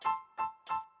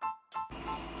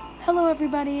Hello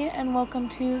everybody, and welcome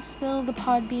to Spill the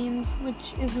Pod Beans,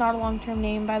 which is not a long-term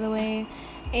name, by the way.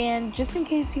 And just in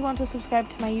case you want to subscribe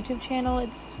to my YouTube channel,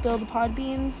 it's Spill the Pod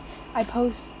Beans. I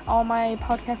post all my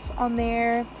podcasts on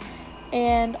there.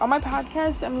 And on my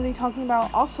podcast, I'm going to be talking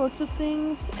about all sorts of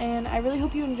things, and I really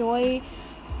hope you enjoy.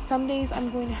 Some days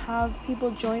I'm going to have people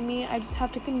join me. I just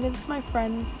have to convince my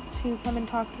friends to come and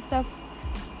talk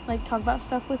about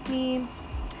stuff with me.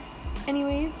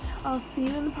 Anyways, I'll see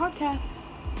you in the podcast.